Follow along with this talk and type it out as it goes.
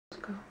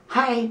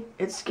Hi,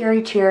 it's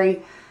Scary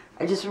Cherry.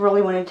 I just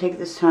really want to take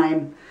this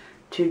time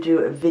to do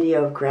a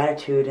video of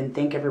gratitude and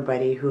thank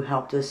everybody who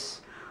helped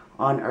us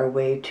on our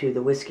way to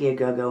the Whiskey A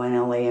Go Go in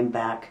LA and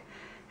back.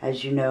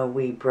 As you know,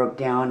 we broke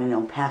down in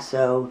El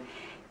Paso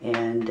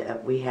and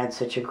we had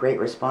such a great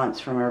response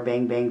from our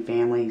Bang Bang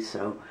family.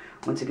 So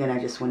once again, I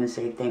just want to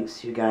say thanks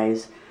to you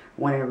guys.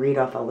 I want to read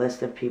off a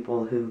list of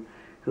people who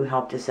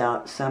helped us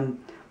out.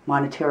 Some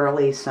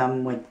monetarily,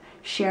 some with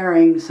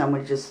sharing, some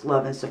with just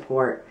love and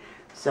support.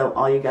 So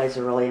all you guys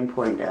are really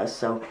important to us.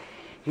 So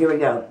here we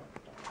go.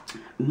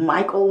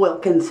 Michael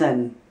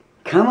Wilkinson,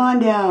 come on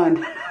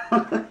down.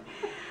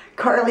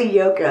 Carly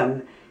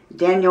Yoakum,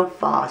 Daniel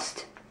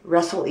Faust,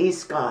 Russell E.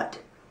 Scott,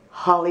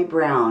 Holly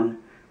Brown,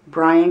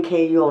 Brian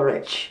K.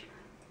 Ulrich,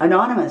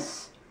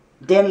 Anonymous,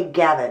 Danny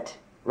Gavitt,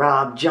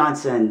 Rob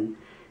Johnson,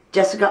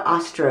 Jessica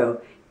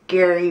Ostro,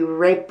 Gary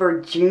Raper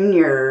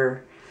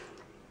Jr.,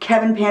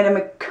 Kevin Panda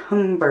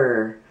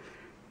McCumber,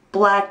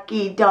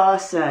 Blackie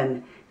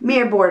Dawson,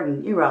 Mia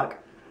Borden, you rock,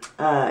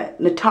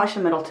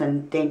 Natasha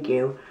Middleton, thank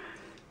you,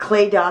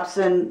 Clay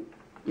Dobson,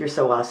 you're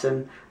so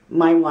awesome,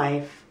 my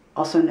wife,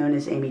 also known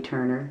as Amy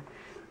Turner,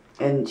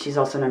 and she's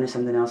also known as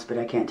something else, but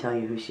I can't tell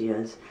you who she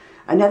is.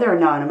 Another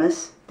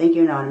Anonymous, thank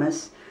you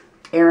Anonymous,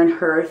 Aaron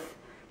Hirth,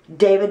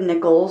 David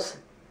Nichols,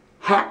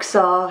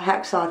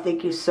 Hacksaw,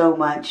 thank you so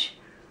much,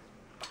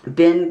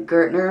 Ben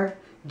Gertner,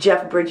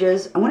 Jeff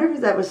Bridges, I wonder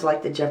if that was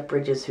like the Jeff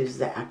Bridges who's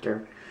the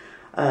actor,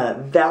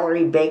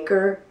 Valerie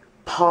Baker,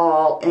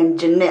 Paul, and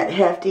Jeanette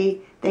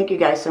Hefty, thank you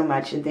guys so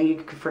much, and thank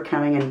you for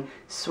coming and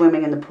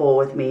swimming in the pool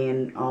with me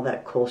and all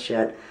that cool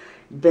shit.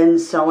 Ben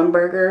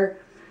Sullenberger,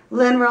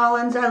 Lynn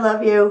Rollins, I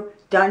love you,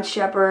 Don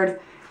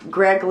Shepard,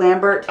 Greg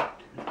Lambert,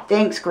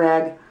 thanks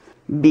Greg,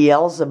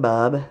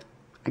 Beelzebub,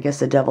 I guess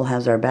the devil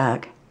has our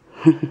back,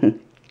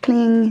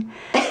 cling,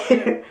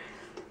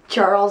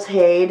 Charles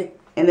Hayde,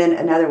 and then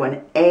another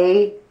one,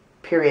 A.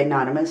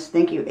 Anonymous,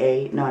 thank you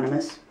A.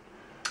 Anonymous,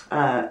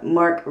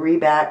 Mark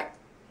Reback,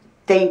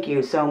 thank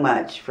you so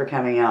much for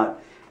coming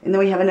out. And then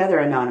we have another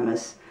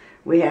Anonymous.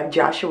 We have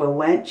Joshua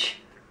Wench,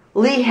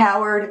 Lee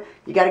Howard.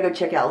 You got to go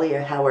check out Lee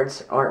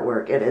Howard's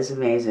artwork. It is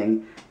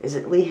amazing. Is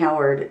it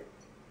leehoward.com?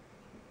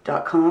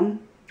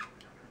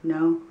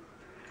 No?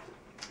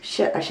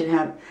 Shit, I should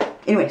have.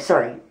 Anyway,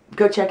 sorry.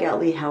 Go check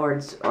out Lee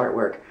Howard's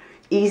artwork.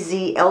 EZ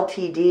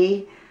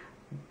LTD,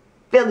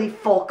 Billy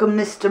Fulcum,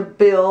 Mr.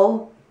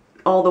 Bill,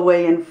 all the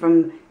way in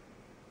from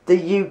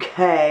the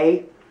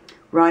UK.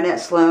 Ronette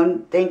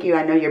Sloan, thank you.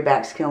 I know your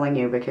back's killing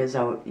you because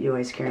you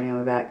always carry me on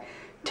my back.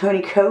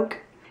 Tony Koch,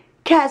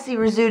 Cassie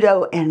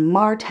Rizzuto, and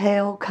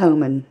Martell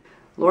Coleman.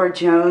 Laura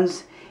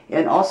Jones,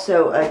 and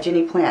also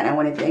Jenny Plant. I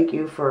want to thank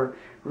you for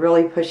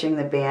really pushing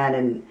the band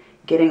and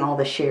getting all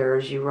the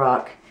shares. You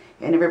rock.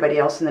 And everybody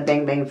else in the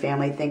Bang Bang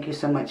family, thank you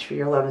so much for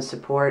your love and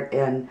support.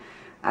 And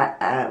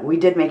we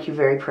did make you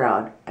very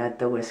proud at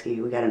the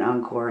Whiskey. We got an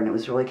encore and it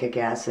was really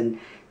kick-ass.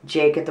 And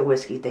Jake at the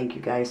Whiskey, thank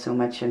you guys so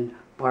much. And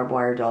Barbed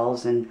Wire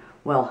Dolls and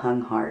Well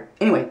Hung Heart.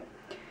 Anyway,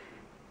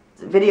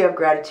 video of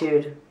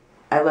gratitude.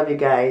 I love you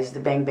guys.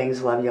 The Bang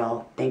Bangs love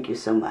y'all. Thank you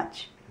so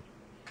much.